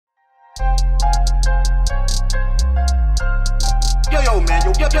Yo, man,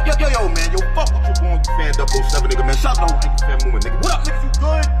 yo, fuck what you want, you fan 007, nigga, man. Shout out, like you fan moving, nigga. What up, niggas, you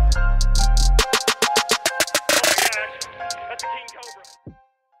good? That's a King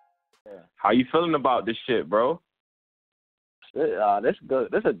Cobra. How you feeling about this shit, bro? This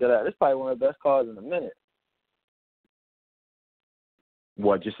good. This is good. This probably one of the best cards in a minute.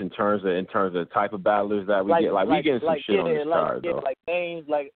 What, just in terms of the type of battlers that we get? Like we getting some shit on this card, though. Like names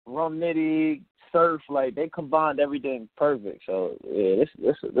like n.o.m.e, Surf, like they combined everything perfect. So yeah,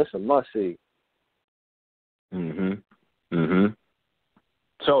 this a must see. So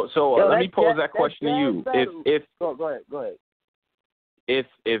let me pose that question to you. If go ahead. If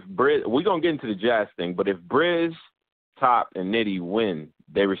Briz, we're gonna get into the Jazz thing, but if Briz, Top, and Nitty win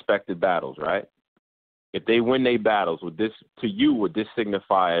their respective battles, right? If they win their battles, would this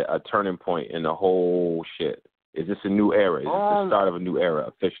signify a turning point in the whole shit? Is this a new era? Is this the start of a new era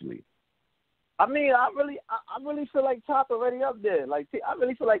officially? I mean, I really feel like Top already up there. Like I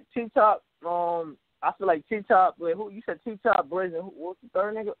really feel like T-Top. I feel like T-Top. Wait, who you said? T-Top, Briz, and what's the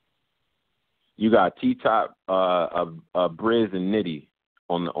third nigga? You got T-Top, Briz, and Nitty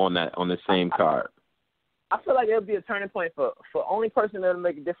on the same card. I feel like it'll be a turning point for only person that'll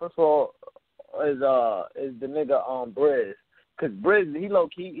make a difference for is the nigga Briz, cause Briz he low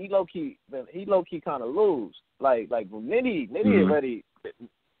key kind of lose. Like Nitty already.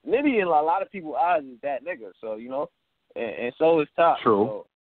 Nitty in a lot of people's eyes is that nigga, so you know, and so is Top. True. So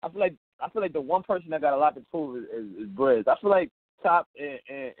I feel like the one person that got a lot to prove is Briz. I feel like Top and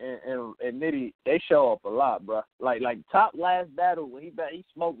Nitty, they show up a lot, bro. Like Top last battle when he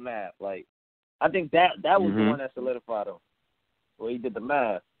smoked math. Like I think that was the one that solidified him, where he did the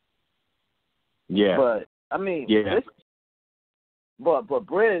math. Yeah. But I mean, but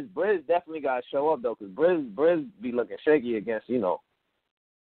Briz definitely got to show up though, cause Briz be looking shaky against, you know.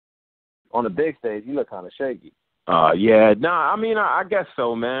 On the big stage, he look kind of shaky. Yeah, nah, I mean, I guess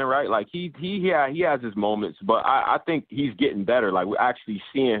so, man, right? Like, he has his moments, but I think he's getting better. Like, we're actually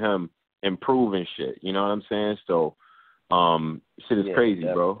seeing him improve and shit, you know what I'm saying? So, shit is crazy,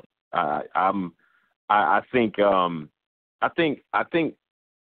 definitely. Bro. I think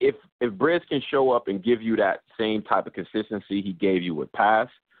if Briz can show up and give you that same type of consistency he gave you with Pass,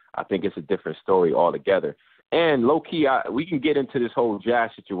 I think it's a different story altogether. And low key, we can get into this whole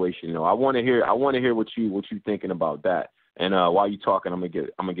Jazz situation though. I want to hear what you thinking about that. And while you talking, I'm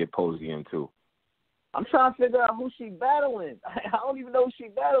gonna get Posey in too. I'm trying to figure out who she battling. I don't even know who she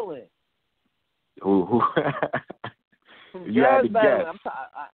battling. Who? You had to guess.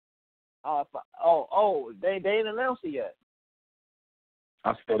 They didn't announce it yet.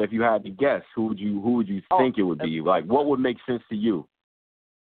 I said if you had to guess, who would you think it would be? Like, what would make sense to you?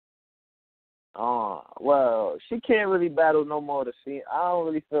 Well, she can't really battle no more the female. I don't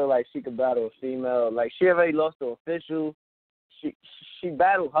really feel like she could battle a female. Like, she already lost to Official. She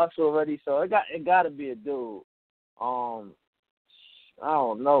battled Hustle already, so it got to be a dude. I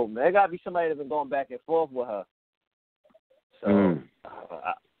don't know, man. It got to be somebody that's been going back and forth with her. So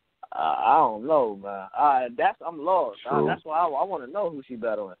I don't know, man. I'm lost. That's why I want to know who she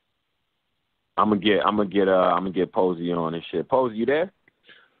battling. I'm gonna get Posey on and shit. Posey, you there?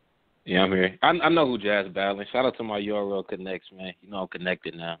 Yeah, I'm here. I know who Jazz battling. Shout out to my URL connects, man. You know I'm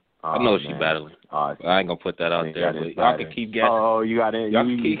connected now. I know she battling. I ain't gonna put that out there, but y'all can keep guessing. Oh, you got it.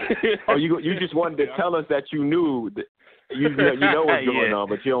 You just wanted to tell us that you knew. You know what's going on,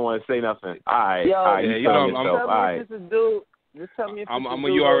 but you don't want to say nothing. All right, All right. Just tell me if I'm a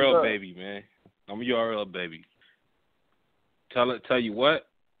URL baby, man. I'm a URL baby. Tell you what.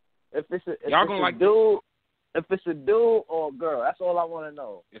 If it's a dude. If it's a dude or a girl, that's all I want to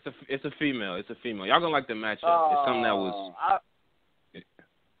know. It's a female. It's a female. Y'all gonna like the matchup. It's something that was.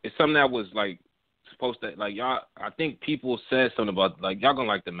 It's something that was like supposed to like y'all. I think people said something about like y'all gonna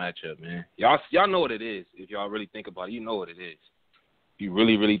like the matchup, man. Y'all know what it is. If y'all really think about it, you know what it is. If you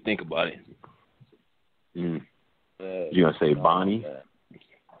really think about it. You gonna say Bonnie?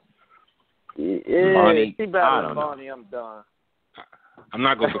 Yeah, Bonnie. She battling Bonnie. I'm done. I'm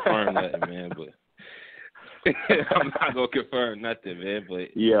not gonna confirm that, man, but. I'm not gonna confirm nothing, man. But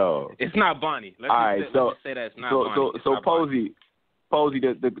it's not Bonnie. Let's just say that it's not Bonnie. So Posey,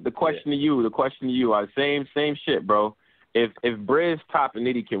 the question to you, same shit, bro. If Briz, Top, and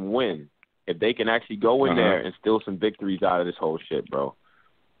Nitty can win, if they can actually go in there and steal some victories out of this whole shit, bro,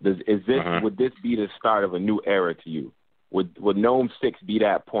 would this be the start of a new era to you? Would n.o.m.e 6 be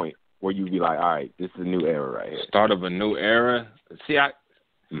that point where you'd be like, all right, this is a new era right here? Start of a new era. See, I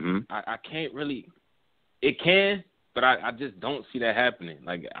can't really. It can, but I just don't see that happening.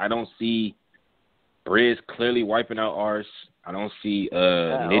 Like, I don't see Briz clearly wiping out ours. I don't see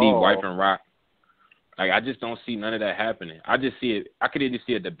Nitty wiping Rock. Like, I just don't see none of that happening. I just see it. I could either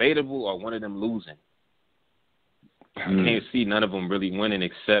see it debatable or one of them losing. I can't see none of them really winning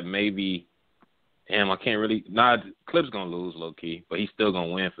except maybe. Damn, I can't really. Nah, Clip's gonna lose low key, but he's still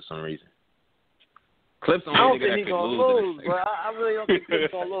gonna win for some reason. Clip's the only nigga that could lose. Bro. I really don't think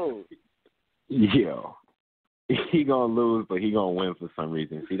Clip's gonna lose. Yo, he gonna lose, but he gonna win for some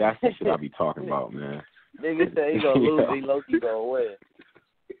reason. See, that's the shit I be talking about, man. Nigga say he gonna lose, he low-key gonna win.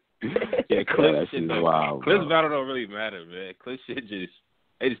 Yeah, Clip's shit wild. Clip's battle don't really matter, man. Clip's shit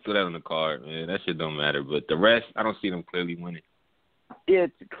they just threw that on the card, man. That shit don't matter. But the rest, I don't see them clearly winning. Yeah,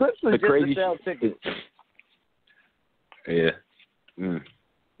 Clips was just crazy to sell tickets. Yeah.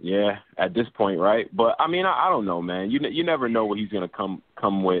 Yeah, at this point, right? But I mean, I don't know, man. You never know what he's gonna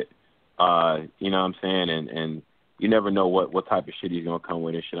come with. You know what I'm saying? And you never know what type of shit he's gonna come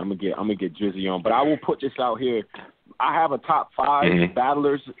with and shit. I'm gonna get Drizzy on, but I will put this out here. I have a top 5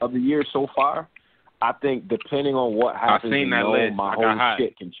 battlers of the year so far. I think depending on what happens, my whole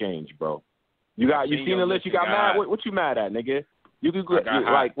shit can change, bro. You seen the list? You got mad? What you mad at, nigga? You could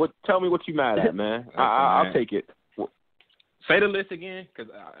like what? Tell me what you mad at, man. I'll take it. Say the list again,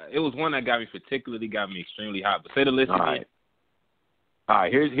 because it was one that got me extremely hot. But say the list again. All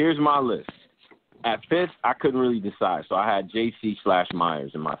right. Here's my list. At 5th, I couldn't really decide, so I had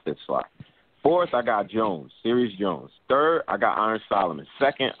JC/Myers in my 5th slot. 4th, I got Jones, Serious Jones. 3rd, I got Iron Solomon.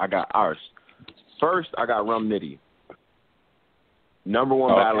 2nd, I got Ars. 1st, I got Rum Nitty. Number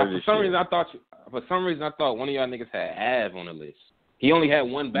 1 battler this year. For some reason, I thought one of y'all niggas had Av on the list. He only had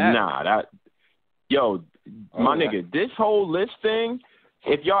one battle. Nah, my nigga, this whole list thing,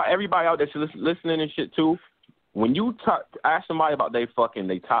 if everybody out there listening and shit too, when you ask somebody about they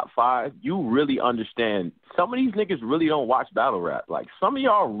top 5, you really understand. Some of these niggas really don't watch battle rap. Like, some of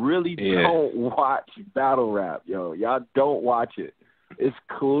y'all really don't watch battle rap, yo. Y'all don't watch it. It's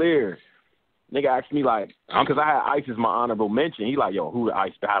clear. Nigga asked me, like, because I had Ice as my honorable mention. He like, yo, who did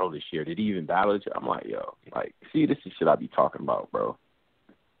Ice battle this year? Did he even battle this year? I'm like, yo, like, see, this is shit I be talking about, bro.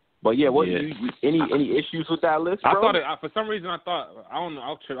 But yeah, any issues with that list, bro? I thought for some reason I thought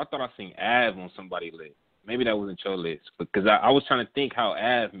I seen Av on somebody's list. Maybe that wasn't your list, because I was trying to think how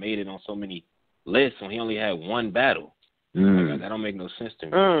Av made it on so many lists when he only had one battle. Like, that don't make no sense to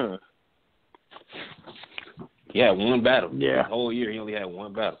me. He had one battle. Yeah, the whole year he only had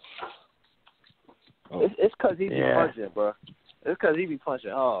one battle. Oh. It's because he be punching, bro. It's because he be punching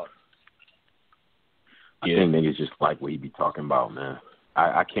hard. I think niggas just like what he be talking about, man.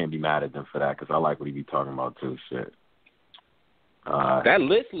 I can't be mad at them for that, because I like what he be talking about too. Shit. That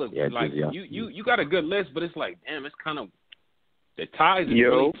list looks like you got a good list, but it's like, damn, it's kind of the tides is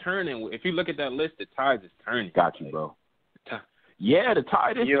really turning. If you look at that list, the tides is turning. Got you, bro. Yeah, the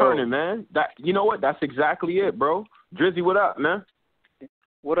tide is turning, man. That, you know what? That's exactly it, bro. Drizzy, what up, man?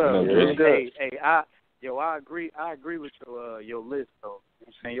 What up? Hey, I agree. I agree with your list, though.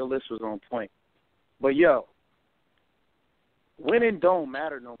 I'm saying your list was on point. But yo, winning don't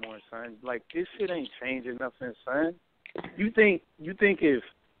matter no more, son. Like, this shit ain't changing nothing, son. You think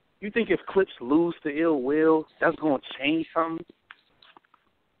if Clips lose to Ill Will, that's gonna change something?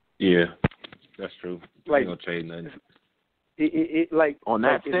 Yeah, that's true. Like, ain't gonna change nothing. It like on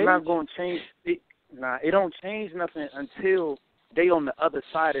that stage? It's not gonna change. It don't change nothing until they on the other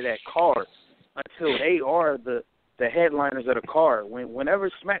side of that card. Until they are the headliners of the card. Whenever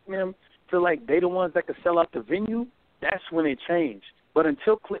Smack them feel like they the ones that can sell out the venue, that's when it changed. But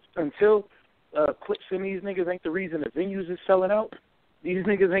until Clips and these niggas ain't the reason the venues is selling out, these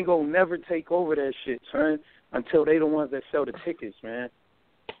niggas ain't gonna never take over that shit, son, until they the ones that sell the tickets, man.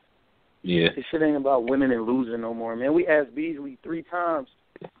 Yeah. This shit ain't about winning and losing no more, man. We asked Beasley 3 times,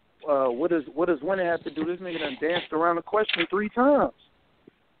 what does winning have to do? This nigga done danced around the question 3 times.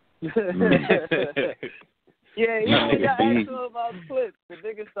 Yeah, he got asked about Clips. The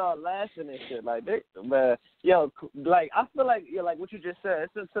niggas start laughing and shit. Like, man, yo, like, I feel like, like what you just said,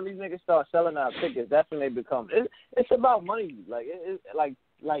 it's until these niggas start selling out tickets, that's when they become, it's about money. Like, it's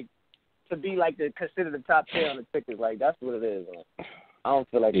like to be, like, considered the top 10 on the tickets. Like, that's what it is, man. I don't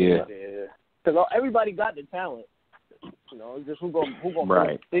feel like it's because everybody got the talent. You know, it's just who gonna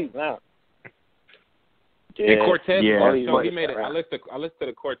right. see now. And Cortez, he made it. I listened to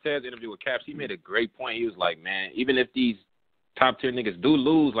the Cortez interview with Caps. He made a great point. He was like, man, even if these top tier niggas do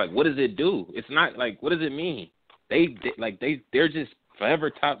lose, like, what does it do? It's not like, what does it mean? They're just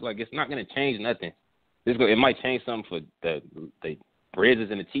forever top. Like, it's not gonna change nothing. It might change something for the Bridges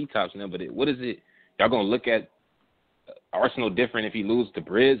and the T tops now, but what is it? Y'all gonna look at Arsenal different if he loses to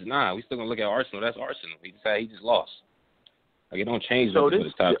Bridges? Nah, we still gonna look at Arsenal. That's Arsenal. He just lost. Like, it don't change nothing for the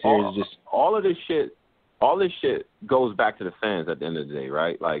top tier. It's just all of this shit. all this shit goes back to the fans at the end of the day,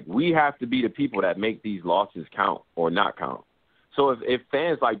 right? Like, we have to be the people that make these losses count or not count. So if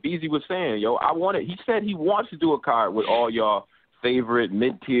fans, like Beezy was saying, he said he wants to do a card with all y'all favorite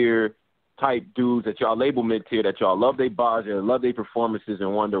mid-tier type dudes that y'all label mid-tier, that y'all love their bars and love their performances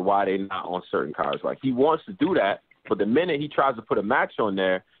and wonder why they're not on certain cards. Like, he wants to do that, but the minute he tries to put a match on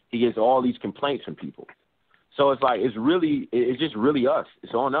there, he gets all these complaints from people. So it's like, it's just really us.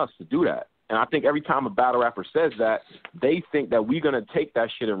 It's on us to do that. And I think every time a battle rapper says that, they think that we're going to take that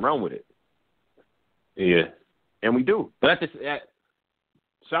shit and run with it. Yeah. And we do. But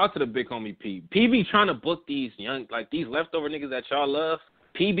shout out to the big homie P. P be trying to book these these leftover niggas that y'all love.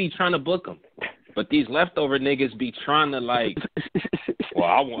 P be trying to book them. But these leftover niggas be trying to, like, they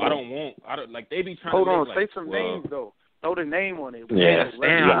be trying Hold to on, make, say some names, though. Throw the name on it. Yeah,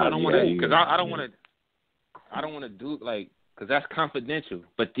 I don't want to, because I don't want to do, like, because that's confidential.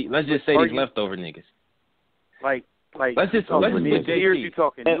 But let's just say these leftover niggas. Like let's just years you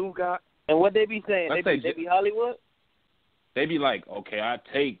talking new guy. And what they be saying? They be Hollywood. They be like, okay, I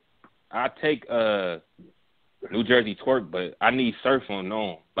take New Jersey Twerk, but I need Surf on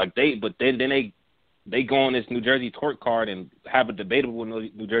n.o.m.e. Like but then they go on this New Jersey Twerk card and have a debatable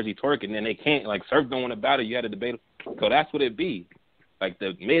New Jersey Twerk, and then they can't, like, Surf don't want to battle. You had a debate. So that's what it be. Like,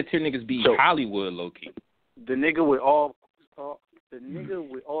 the mid-tier niggas be Hollywood low key. The nigga with all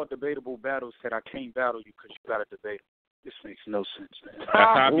debatable battles said, I can't battle you because you got to debate. This makes no sense, man. That's how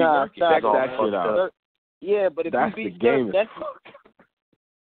I be working. Check that shit out. Yeah, but if that's you beat the game. Surf,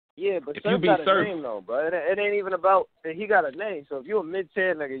 yeah, but Surf got a name, though, bro. It ain't even about he got a name. So if you're a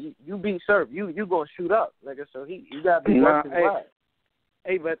mid-tier nigga, you beat Surf, you gonna shoot up, nigga. So you got to be working hard.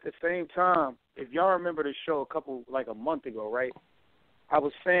 Hey, but at the same time, if y'all remember the show a month ago, right? I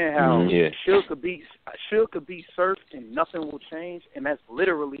was saying how Suge could beat Surf and nothing will change, and that's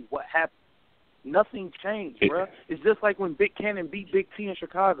literally what happened. Nothing changed, bro. It's just like when Big Cannon beat Big T in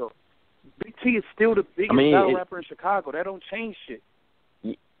Chicago. Big T is still the biggest battle rapper in Chicago. That don't change shit.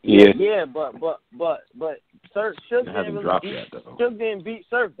 Yeah, but Surf Suge didn't beat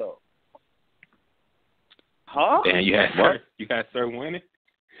Surf though. Huh? Damn, you had Surf winning.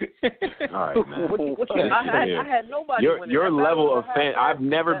 All right, man. I had nobody winning. Your level of fan. I've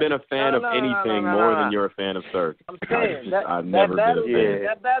never been a fan of anything more than you're a fan of Surf. I'm saying I've never been a fan.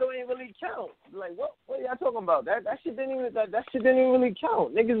 That battle ain't really count. Like what are y'all talking about? That shit didn't even really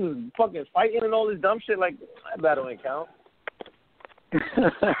count. Niggas was fucking fighting and all this dumb shit. Like that battle ain't count.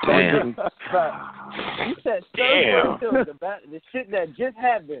 Damn. You said Surf the shit that just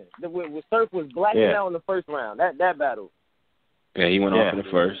happened with Surf was blacking out in the first round. That battle. Yeah, he went off in the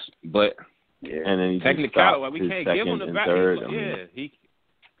first, but and then he technically, we can't give him the battle. He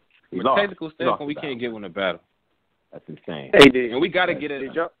lost. Technical standpoint, we can't give him the battle. That's insane. Hey, and we got to get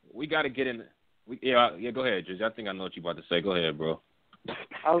in. We got to get in. Go ahead, Judge. I think I know what you about to say. Go ahead, bro.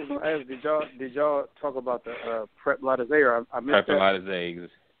 I was going to ask, did y'all talk about the Prep Latizé, or I missed Prep that? Latizé.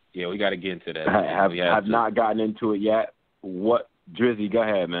 Yeah, we got to get into that. I have not gotten into it yet. What, Drizzy? Go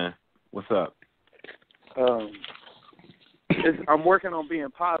ahead, man. What's up? I'm working on being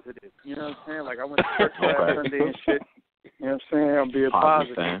positive. You know what I'm saying? Like, I went to church last Sunday and shit. You know what I'm saying? I'm being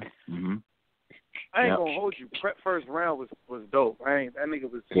positive. Mm-hmm. I ain't gonna hold you. Prep first round was dope. That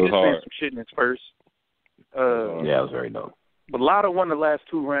nigga was saying some shit in his first. Yeah, it was very dope. But Lotto won the last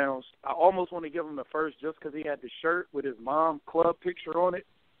two rounds. I almost want to give him the first just because he had the shirt with his mom club picture on it.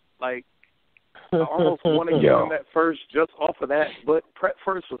 Like, I almost want to give him that first just off of that. But Prep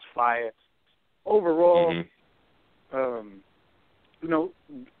first was fire. Overall, it's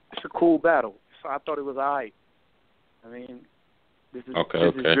a cool battle. So I thought it was all right. I mean, this is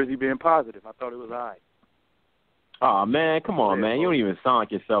Drizzy being positive. I thought it was all right. Oh man, come on, man! You don't even sound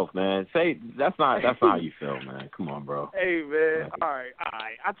like yourself, man. Say that's not how you feel, man. Come on, bro. Hey, man. All right.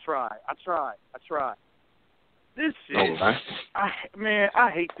 I try. This shit, I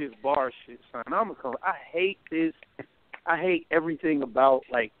hate this bar shit, son. I hate this. I hate everything about,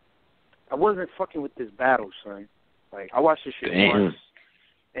 like, I wasn't fucking with this battle, son. Like, I watched this shit once,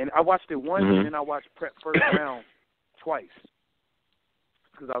 and I watched it once, and then I watched Prep first round twice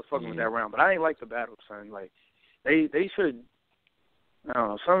because I was fucking with that round. But I ain't like the battle, son. Like. They should, I don't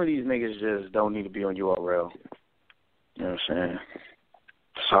know, some of these niggas just don't need to be on URL. You know what I'm saying?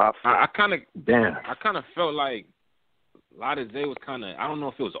 So I kind of felt like Latizé was kind of, I don't know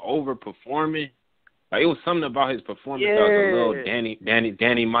if it was overperforming. Like, it was something about his performance that was a little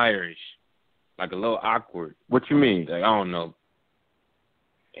Danny Meyer-ish. Like, a little awkward. What you mean? Like, I don't know.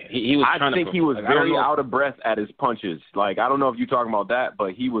 He was I think he was very out of breath at his punches. Like, I don't know if you're talking about that,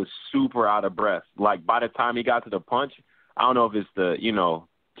 but he was super out of breath. Like, by the time he got to the punch, I don't know if it's the,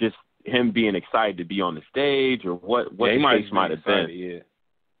 just him being excited to be on the stage or what the case might have been. Yeah.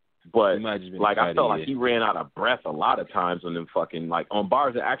 But like I felt like he ran out of breath a lot of times on them fucking like on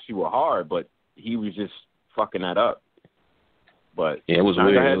bars that actually were hard, but he was just fucking that up. But yeah, it was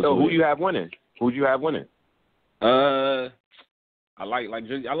weird. Ahead, who do you have winning? Who do you have winning? I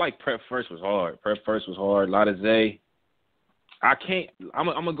like Prep First was hard. Prep First was hard. Lotta Zay. I'm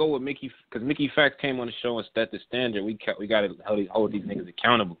gonna go with Mickey because Mickey Fax came on the show and set the standard. We got to hold these niggas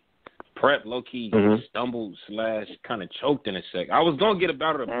accountable. Prep low key stumbled / kind of choked in a sec. I was gonna get a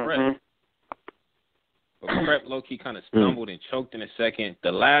battle to Prep, but Prep low key kind of stumbled and choked in a second.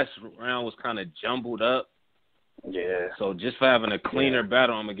 The last round was kind of jumbled up. Yeah. So just for having a cleaner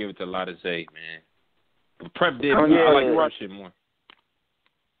battle, I'm gonna give it to Lotta Zay, man. But Prep did. I like Prep shit more.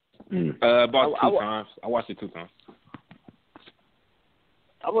 About 2 times. I watched it 2 times.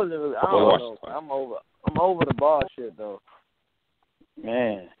 I wasn't really. I don't know. I'm over the bar shit though.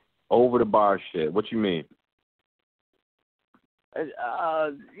 Man. Over the bar shit. What you mean?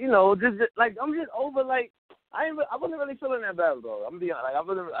 You know, just like I'm just over. Like I wasn't really feeling that battle though. I'm being like I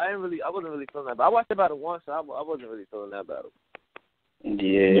wasn't really feeling that. But I watched the battle once, so I wasn't really feeling that battle.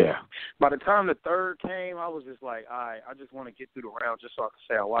 Yeah. By the time the third came, I was just like, all right, I just want to get through the round just so I can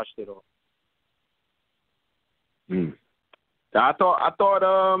say I watched it all. I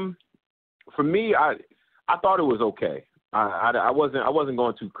thought for me I thought it was okay. I wasn't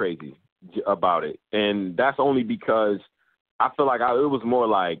going too crazy about it, and that's only because I feel like it was more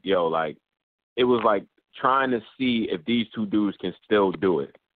like it was like trying to see if these two dudes can still do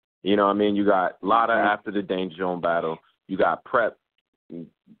it. You know what I mean? You got Lotta after the Danger Zone battle. You got Prep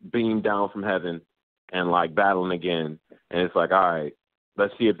beamed down from heaven and like battling again, and it's like, all right,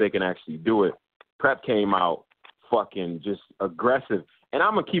 let's see if they can actually do it. Prep came out fucking just aggressive, and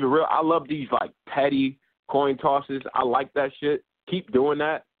I'm gonna keep it real. I love these like petty coin tosses. I like that shit. Keep doing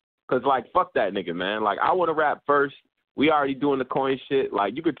that, cause like fuck that nigga, man. Like I want to rap first. We already doing the coin shit.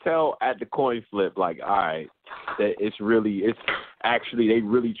 Like you could tell at the coin flip, like all right, that it's actually they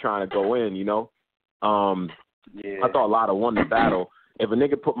really trying to go in, you know. I thought Lotta won the battle. If a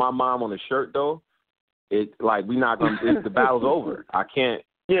nigga put my mom on a shirt though, it like we not gonna. The battle's over. I can't.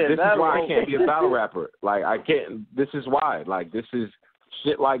 Yeah, this is why I can't be a battle rapper. Like I can't. This is why. Like this is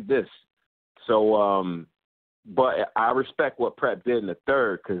shit like this. So but I respect what Prep did in the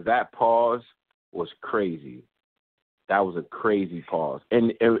third because that pause was crazy. That was a crazy pause.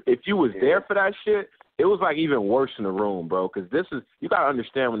 And if you was there for that shit, it was like even worse in the room, bro. Because you gotta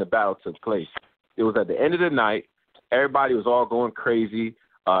understand when the battle took place. It was at the end of the night. Everybody was all going crazy.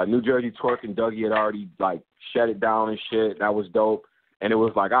 New Jersey Twerk and Dougie had already like shut it down and shit. That was dope. And it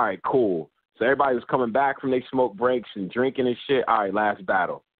was like, all right, cool. So everybody was coming back from their smoke breaks and drinking and shit. All right, last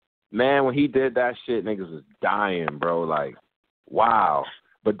battle. Man, when he did that shit, niggas was dying, bro. Like, wow.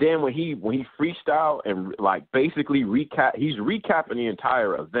 But then when he freestyled and like basically he's recapping the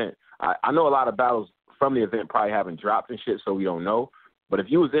entire event. I know a lot of battles from the event probably haven't dropped and shit, so we don't know. But if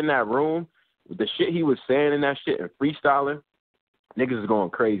you was in that room, the shit he was saying in that shit and freestyling, niggas is going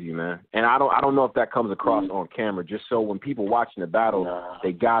crazy, man. And I don't know if that comes across on camera. Just so when people watching the battle,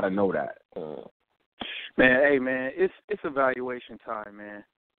 they gotta know that. Man, hey man, it's evaluation time, man.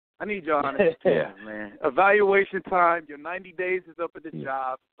 I need y'all to understand, man. Evaluation time. Your 90 days is up at the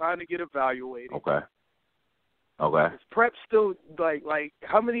job. Time to get evaluated. Okay. Is Prep still like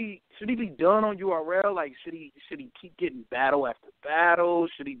how many should he be done on URL? Like should he keep getting battle after battle?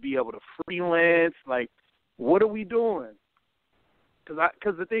 Should he be able to freelance? Like what are we doing?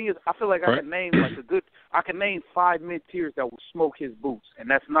 Because the thing is, I feel like I can name 5 mid-tiers that will smoke his boots, and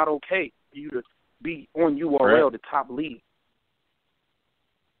that's not okay for you to be on URL, the top league.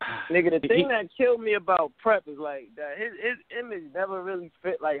 Nigga, the thing that killed me about Prep is like that his image never really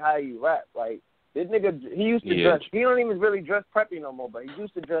fit like how he rap. Like this nigga, he used to dress. He don't even really dress preppy no more, but he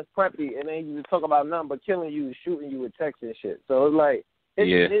used to dress preppy, and then he used to talk about nothing but killing you, shooting you with texts and shit. So it's like.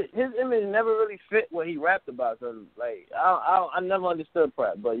 His image never really fit what he rapped about. So like, I never understood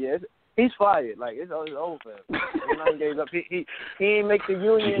Prep, but yeah, he's fired. Like it's over for him. 9 days up. He ain't make the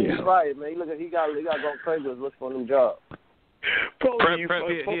union. He's fired, man. He got to go crazy to look for a new job.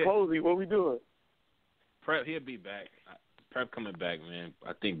 Posey, what we doing? Prep, he'll be back. Prep coming back, man.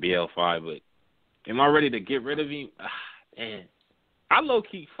 I think BL5, but am I ready to get rid of him? Man. I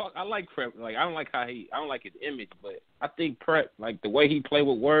low-key I like Prep. Like I don't like his image, but I think Prep, like the way he play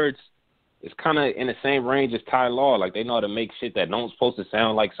with words, is kind of in the same range as Ty Law. Like they know how to make shit that don't supposed to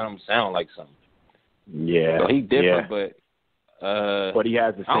sound like something. Yeah. So he different, but he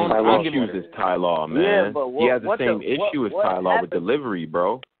has the same issues as Ty Law, man. Yeah, but he has the same issue as Ty Law with delivery,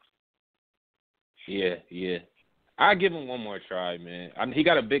 bro. Yeah. I give him one more try, man. He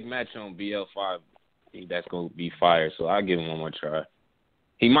got a big match on BL5. I think that's gonna be fire. So I'll give him one more try.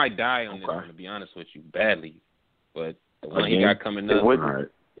 He might die on this one, to be honest with you, badly. But the one he got coming up,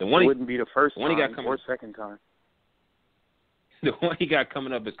 it wouldn't be the first time or second time. The one he got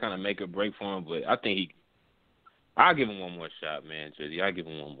coming up is kind of make or break for him, but I think I'll give him one more shot, man, Drizzy. I'll give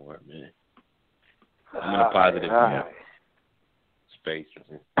him one more, man. I'm in a positive space.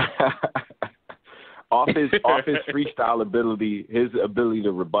 off his freestyle ability, his ability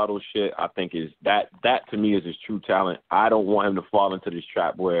to rebuttal shit, I think is that to me is his true talent. I don't want him to fall into this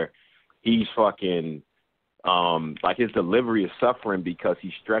trap where he's fucking like his delivery is suffering because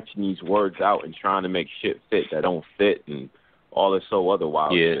he's stretching these words out and trying to make shit fit that don't fit and all this other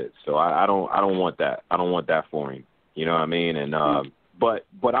wild shit. So I don't want that. I don't want that for him. You know what I mean? And but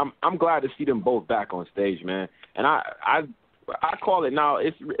I'm glad to see them both back on stage, man. And I call it now.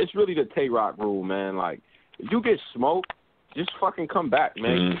 It's really the Tay-Rock rule, man. Like if you get smoked, just fucking come back,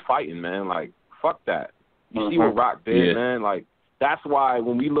 man. Keep fighting, man. Like fuck that. You see what Rock did, man. Like that's why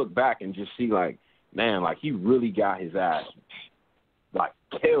when we look back and just see like, man, like he really got his ass like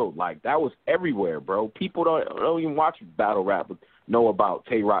killed. Like that was everywhere, bro. People don't even watch battle rap but know about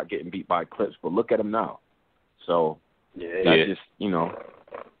Tay-Rock getting beat by Clips, but look at him now. So that's just, you know.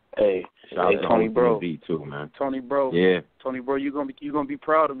 Hey, Tony, bro. Too, man. Tony, bro. Yeah. Tony, bro, you gonna be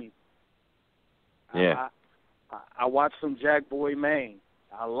proud of me. Yeah. I watched some Jack Boy Maine.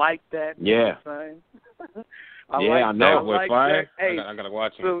 I like that. Yeah. I know. Boy Fire. Hey, I gotta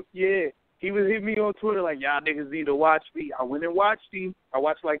watch him. So yeah. He was hitting me on Twitter like, y'all niggas need to watch me. I went and watched him. I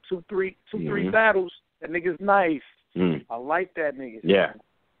watched like two, three battles. That nigga's nice. I like that nigga. Yeah.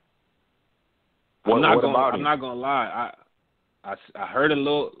 I'm not gonna lie. I heard a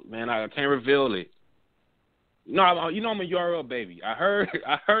little, man. I can't reveal it. No, I'm a URL baby. I heard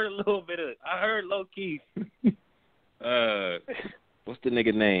a little bit of. I heard low key. What's the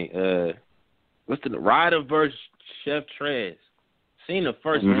nigga name? What's the Ryder versus Chef Trez? Seen the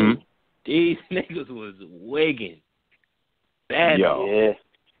first one. These niggas was wigging. Bad. Yeah.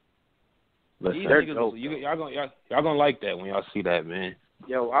 These niggas, y'all gonna like that when y'all see that, man.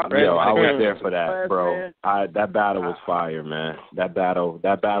 I was there for that, bro. That battle was fire, man. That battle's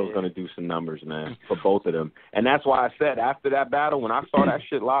gonna do some numbers, man, for both of them. And that's why I said after that battle, when I saw that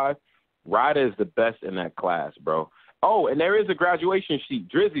shit live, Ryder is the best in that class, bro. Oh, and there is a graduation sheet,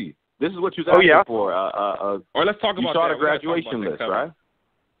 Drizzy. This is what you was asking for. Or let's talk about you saw the graduation list, right?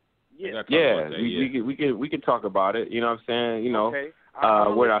 Yeah. We can talk about it. You know what I'm saying? You know,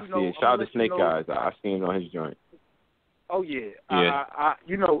 where did I see it? Shout out to Snake Eyes. I seen it on his joint. Oh yeah.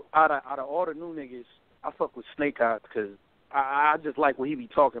 Out of all the new niggas, I fuck with Snake Eyes because I just like what he be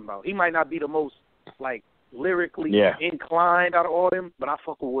talking about. He might not be the most like lyrically inclined out of all them, but I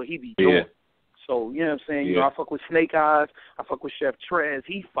fuck with what he be doing. Yeah. So you know what I'm saying? You know, I fuck with Snake Eyes. I fuck with Chef Trez.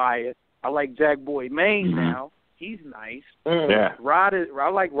 He fired. I like Jack Boy Maine now. He's nice. Yeah. I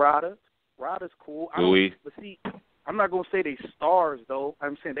like Ryder. Ryder's cool. But see, I'm not going to say they stars, though.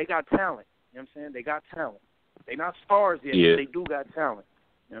 I'm saying they got talent. You know what I'm saying? They got talent. They not stars yet, but they do got talent.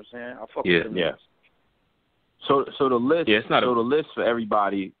 You know what I'm saying? I fuck with them. Yeah. So the list the list for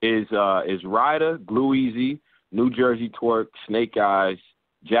everybody is Ryder, Glue Easy, New Jersey Twerk, Snake Eyes,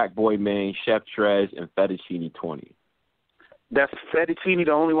 Jack Boy Maine, Chef Trez, and Fettuccine 20. That's Fettuccine,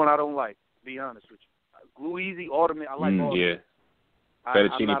 the only one I don't like, to be honest with you. Glue Easy, Ultimate, I like all. Yeah.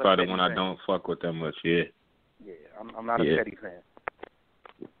 Fettuccine probably the one I don't fuck with that much. Yeah. Yeah, I'm not a Fetty fan.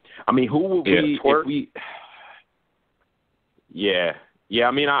 I mean, who would we if we? Yeah.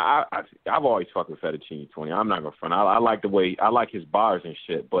 I mean, I've always fucked with Fettuccine 20. I'm not gonna front. I like the way I like his bars and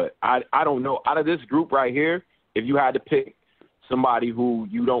shit. But I don't know. Out of this group right here, if you had to pick somebody who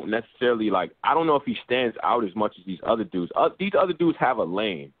you don't necessarily like, I don't know if he stands out as much as these other dudes. These other dudes have a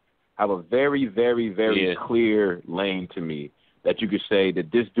lane. Have a very, very, very clear lane to me that you could say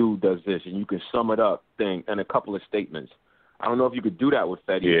that this dude does this, and you can sum it up in a couple of statements. I don't know if you could do that with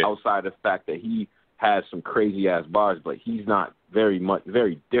Fetty outside of the fact that he has some crazy ass bars, but he's not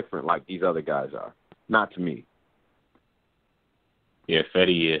very different like these other guys are. Not to me. Yeah,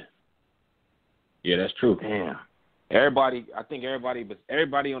 Fetty. Yeah, that's true. Damn. I think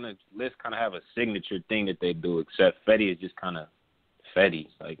everybody on the list kind of have a signature thing that they do, except Fetty is just kind of Fetty.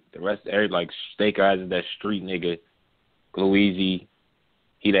 Like the rest, like Snake Eyes is that street nigga. Glue Easy,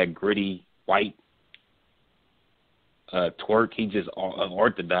 he that gritty white. Twerk, he just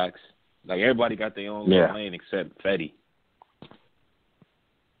unorthodox. Like everybody got their own lane except Fetty.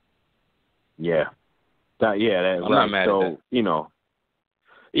 Yeah. I'm not mad at that. You know.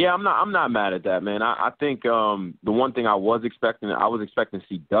 Yeah, I'm not mad at that, man. I think the one thing I was expecting to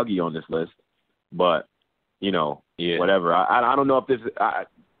see Dougie on this list, but whatever. I don't know if this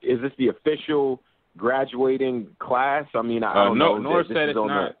is this the official graduating class. I mean, I don't know. N.o.m.e said it's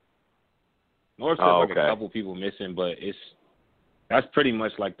not. N.o.m.e said like a couple people missing, but that's pretty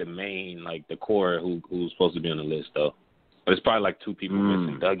much like the main, like the core who's supposed to be on the list though. But it's probably like 2 people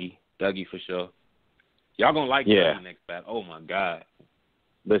missing. Dougie for sure. Y'all gonna like Dougie next battle. Oh my God.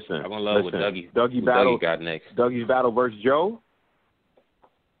 Listen, I'm gonna love what Dougie got next. Dougie's battle versus Joe.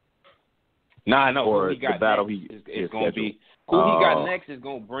 Nah, no. Or who he got the battle next he is gonna be who he got next is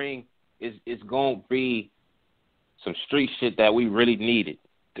gonna bring is gonna be some street shit that we really needed.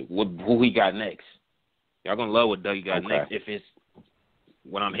 Who he got next? Y'all gonna love what Dougie got next if it's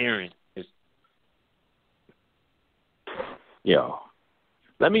what I'm hearing.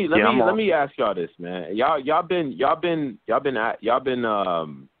 Let me ask y'all this, man. Y'all been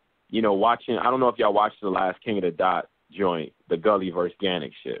watching. I don't know if y'all watched the last King of the Dot joint, the Gully versus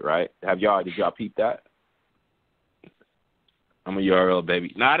Gannick shit, right? Did y'all peep that? I'm a URL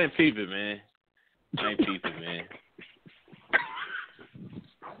baby. No, I didn't peep it, man. I ain't peep it, man.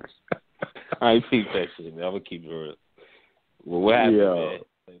 I ain't peep that shit, man. I'm gonna keep it real. Well, what happened, man?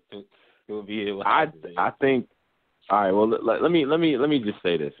 It will be it. I think. All right. Well, let me just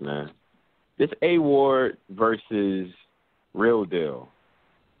say this, man. This A Ward versus Real Deal.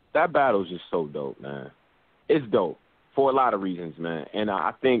 That battle's just so dope, man. It's dope for a lot of reasons, man. And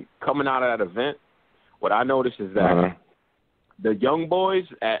I think coming out of that event, what I noticed is that the young boys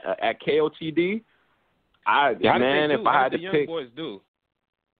at KOTD, if I had to pick, young boys do?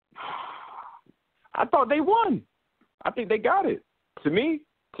 I thought they won. I think they got it. To me,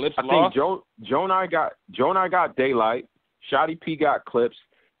 Clips I lost. think Joe and I got Daylight. Shotty P got Clips.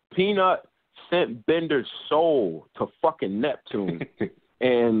 Peanut sent Bender's soul to fucking Neptune.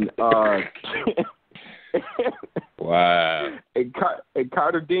 And wow. And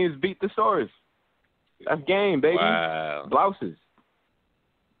Carter Deans beat the Source. That's game, baby. Wow. Blouses.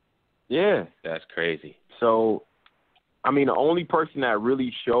 Yeah. That's crazy. So, I mean, the only person that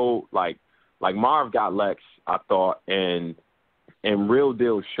really showed like Marv got Lex, I thought, and Real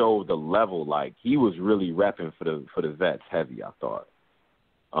Deal showed the level. Like he was really repping for the vets heavy, I thought.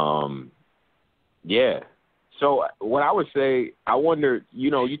 Yeah. So what I would say, I wonder,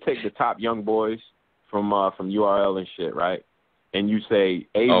 you take the top young boys from URL and shit, right? And you say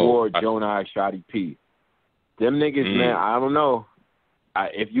Ward, Jonai, Shotty P. Them niggas, man, I don't know.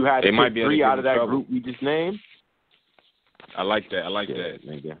 If you had to pick 3 out of that group we just named. I like that.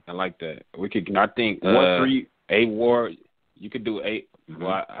 Nigga. I like that. We could. I think A Ward. You could do A.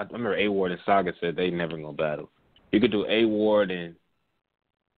 Well, I remember A Ward and Saga said they never gonna battle. You could do A Ward and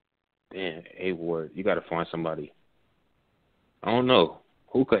A Ward. You got to find somebody. I don't know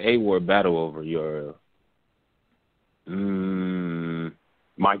who could A Ward battle over your.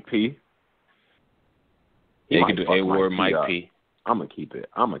 Mike P. You could do A Ward, Mike P. I'm gonna keep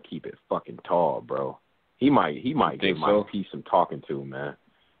it fucking tall, bro. He might give Mike P some talking to, man.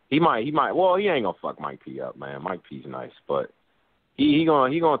 He might. Well, he ain't gonna fuck Mike P up, man. Mike P's nice, but he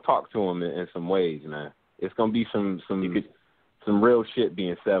gonna talk to him in some ways, man. It's gonna be some real shit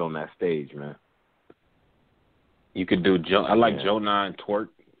being said on that stage, man. You could do I like Joe 9 Twerk.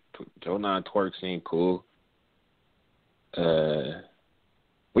 Joe 9 Twerk seem cool.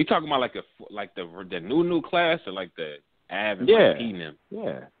 We talking about like the new class or like the Av and Mike P and them?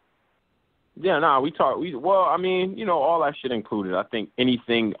 Yeah. Yeah, I mean, all that shit included. I think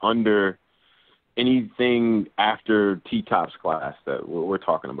anything after T-Top's class that we're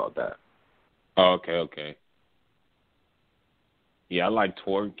talking about that. Oh, okay. Yeah, I like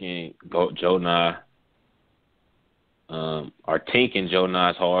Twerk and Joe Nye. Our Tink and Joe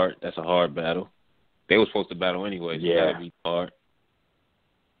Nye's hard. That's a hard battle. They were supposed to battle anyway, so that'll be hard.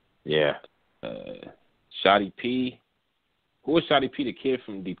 Yeah. Shotty P. Who was Shotty P? The kid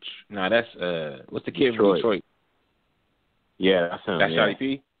from Detroit? Nah, that's what's the kid from Detroit? Yeah, that's him. That's Shotty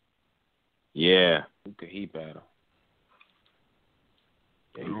P? Yeah. Who could he battle?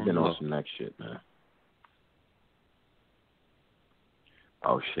 Yeah, he's been on some next shit, man.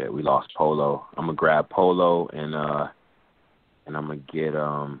 Oh shit, we lost Polo. I'm gonna grab Polo and I'm gonna get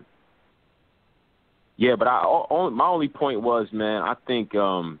Yeah, but my only point was, man, I think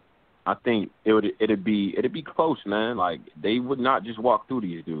it'd be close, man. Like they would not just walk through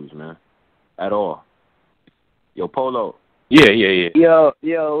these dudes, man, at all. Yo, Polo. Yeah. Yo,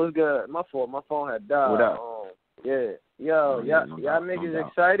 what's good? My fault. My phone had died. What up? Yeah. Yo, y'all niggas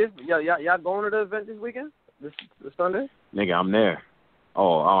excited? Y'all going to the event this weekend? This Sunday? Nigga, I'm there.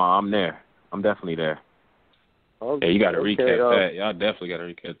 I'm there. I'm definitely there. Okay, yeah, you got to recap that. Y'all definitely got to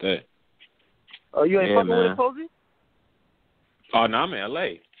recap that. Oh, you ain't fucking with it, Posey? Oh, no, I'm in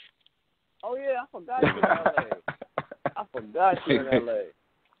L.A. Oh yeah, I forgot you're in LA. I forgot you're in LA.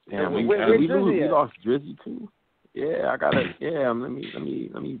 Damn, we lost Drizzy too. Yeah, I gotta. Yeah, let me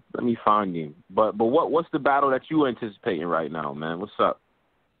find him. But what's the battle that you anticipating right now, man? What's up?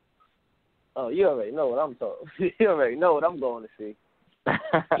 Oh, you already know what I'm talking. You already know what I'm going to see.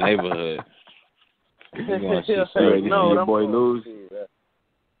 Neighborhood. You going to see your boy lose?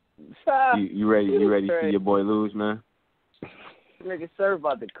 You ready to see your boy lose, man? Nigga, sir,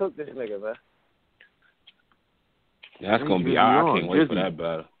 about to cook this nigga, man. That's gonna be. I can't wait for that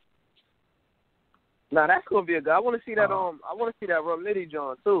battle. Nah, that's gonna be a good. I want to see that. I want to see that n.o.m.e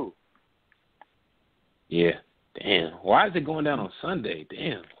John too. Yeah. Damn. Why is it going down on Sunday?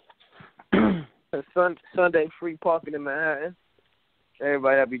 Damn. Sunday free parking in Manhattan.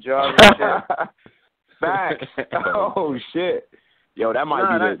 Everybody that be driving. Facts. Oh shit. Yo, that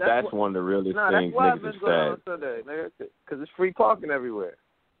might be that's one of the realest things niggas have said. On Sunday, nigga, because it's free parking everywhere.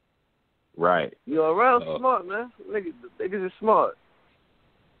 Right. You're real smart, man. Niggas are smart.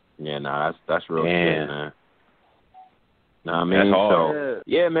 Yeah, nah, that's real shit, man. Nah, I mean,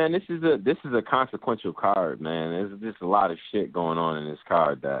 man, this is a consequential card, man. There's just a lot of shit going on in this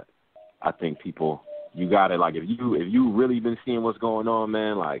card that I think people, you gotta, like, if you really been seeing what's going on,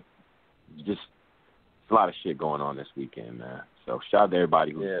 man, like, just a lot of shit going on this weekend, man. So shout out to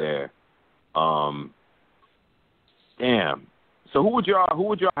everybody who's there. Damn. So who would y'all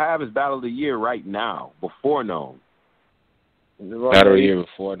have as Battle of the Year right now before n.o.m.e? Battle of the Year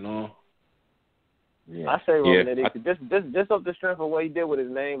before n.o.m.e? Yeah. I say n.o.m.e. Just off the strength of what he did with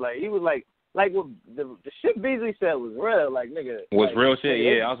his name, like he was like what the shit Beasley said was real, like nigga. Was like, real shit,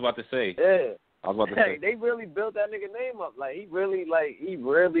 yeah. I was about to say. Yeah. I was about to say. They really built that nigga name up. Like he really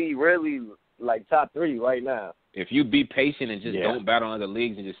like top 3 right now. If you be patient and just don't battle on other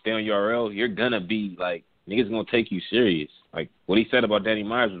leagues and just stay on URL, you're gonna be like niggas gonna take you serious. Like what he said about Danny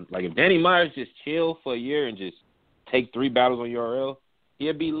Myers was like if Danny Myers just chill for a year and just take 3 battles on URL,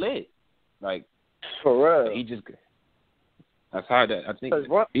 he'll be lit. Like for real. He just that's how that I think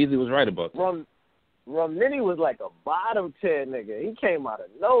Beasley was right about that. n.o.m.e was like a bottom 10 nigga. He came out of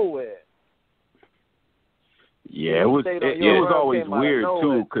nowhere. Yeah, it was always weird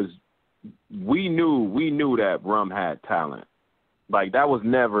too, because we knew that Rum had talent. Like that was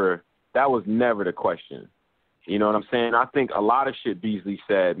never the question. You know what I'm saying? I think a lot of shit Beasley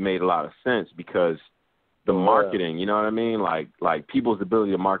said made a lot of sense because the marketing, you know what I mean? Like people's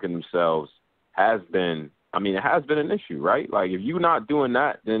ability to market themselves has been an issue, right? Like if you're not doing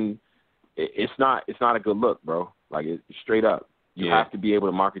that, then it's not a good look, bro. Like it's straight up. You have to be able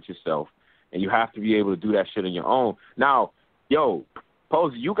to market yourself. And you have to be able to do that shit on your own. Now, yo,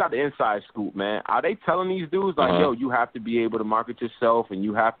 Posey, you got the inside scoop, man. Are they telling these dudes, like, yo, you have to be able to market yourself and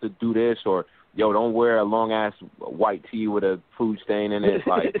you have to do this, or, yo, don't wear a long-ass white tee with a food stain in it?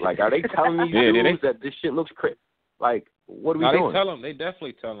 Like are they telling these dudes that this shit looks crazy? Like, what are we doing? They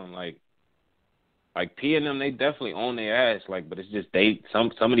definitely tell them, like P and them, they definitely own their ass, like, but it's just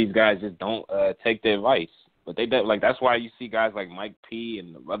some of these guys just don't take their advice. But that's why you see guys like Mike P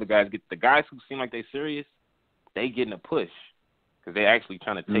and the other guys the guys who seem like they serious, they getting a push because they actually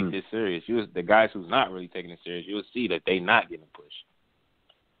trying to take this serious. The guys who's not really taking it serious, you'll see that they not getting a push.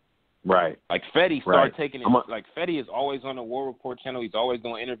 Right. Like Fetty started taking it. Like Fetty is always on the War Report channel. He's always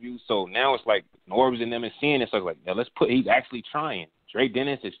doing interviews. So now it's like Norbs and them and seeing it. So it's like, he's actually trying. Dre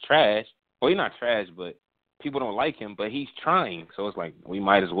Dennis is trash. Well, he's not trash, but people don't like him. But he's trying. So it's like we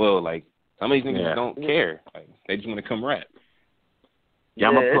might as well like. Some of these niggas don't care. Like they just want to come rap. Yeah,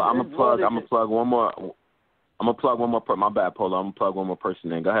 I'm gonna plug one more. My bad, Polo. I'm gonna plug one more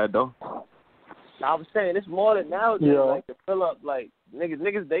person in. Go ahead, though. I was saying it's more than nowadays. Like to fill up, like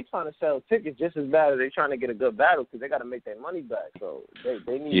niggas, they trying to sell tickets just as bad as they trying to get a good battle because they got to make their money back. So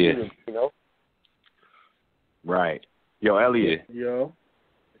they need you know. Right. Yo, Elliot. Yo,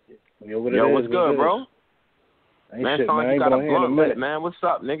 what's good, bro? Man, shit, you got a blunt lit, man. What's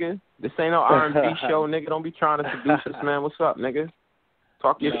up, nigga? This ain't no R&B show, nigga. Don't be trying to seduce us, man. What's up, nigga?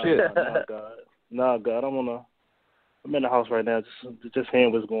 Talk your shit. Nah, God. I'm in the house right now, just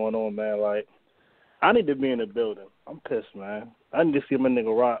hearing what's going on, man. Like, I need to be in the building. I'm pissed, man. I need to see my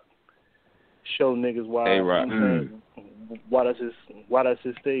nigga Rock show niggas why. Hey, Rock. Why that's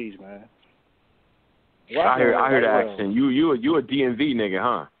his stage, man. I hear the accent. You a DMV nigga,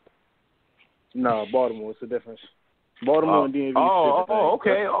 huh? No, Baltimore. It's the difference. Baltimore and DMV.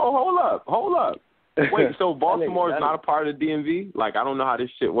 Okay. Hold up. Wait, so Baltimore is not a part of the DMV? Like, I don't know how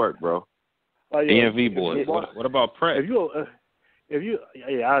this shit work, bro. DMV boys. What about Prep? I've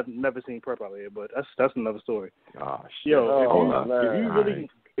never seen Prep out here, but that's another story. Oh shit.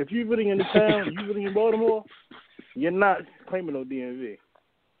 If you really in the town, you really in Baltimore, you're not claiming no DMV.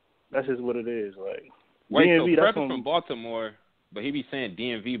 That's just what it is. Like, wait, DMV, so that's Prep is from Baltimore, but he be saying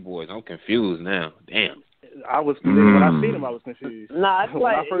DMV boys. I'm confused now. Damn. I was when I seen him, I was confused. Nah, it's when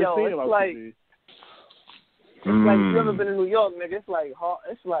like I first seen him, I was confused. It's like if you ever been in New York, nigga.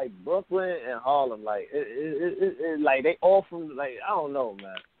 It's like Brooklyn and Harlem. Like like they all from like I don't know,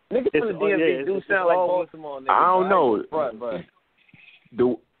 man. Niggas from the DMV do sound like Baltimore niggas. I don't know. Front, but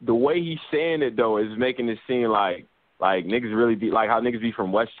The way he's saying it though is making it seem like niggas really be like how niggas be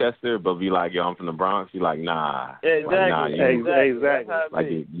from Westchester, but be like, yo, I'm from the Bronx. Be like, nah. Exactly. Like, nah, Exactly.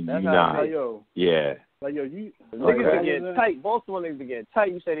 like, That's nah. how yo. Yeah. Like, yo, you niggas be getting tight. Baltimore niggas be getting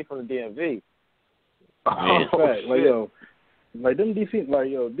tight. You say they from the DMV. Fact. Like, yo, like them DC, like,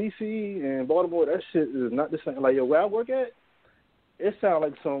 yo, DC and Baltimore, that shit is not the same. Like, yo, where I work at, it sounds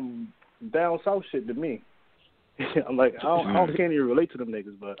like some down south shit to me. I'm like, I can't even relate to them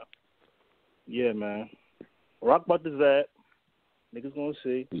niggas, but yeah, man. Rock about to zap. Niggas gonna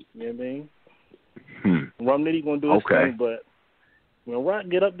see. You know what I mean? Rum Nitty gonna do his thing, but when Rock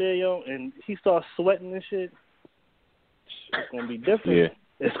get up there, yo, and he starts sweating and shit, it's gonna be different. Yeah.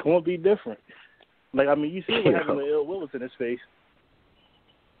 It's gonna be different. Like, I mean, you see what happened with Ill Will was in his face.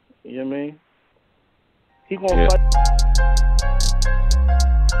 You know what I mean? He gonna fight.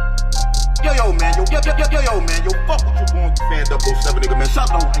 Yo, man, yo, man, yo, fuck what you want, fan 007, nigga, man.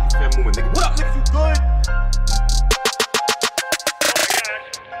 Shout out, how you fan moving, nigga. What up, niggas, you good?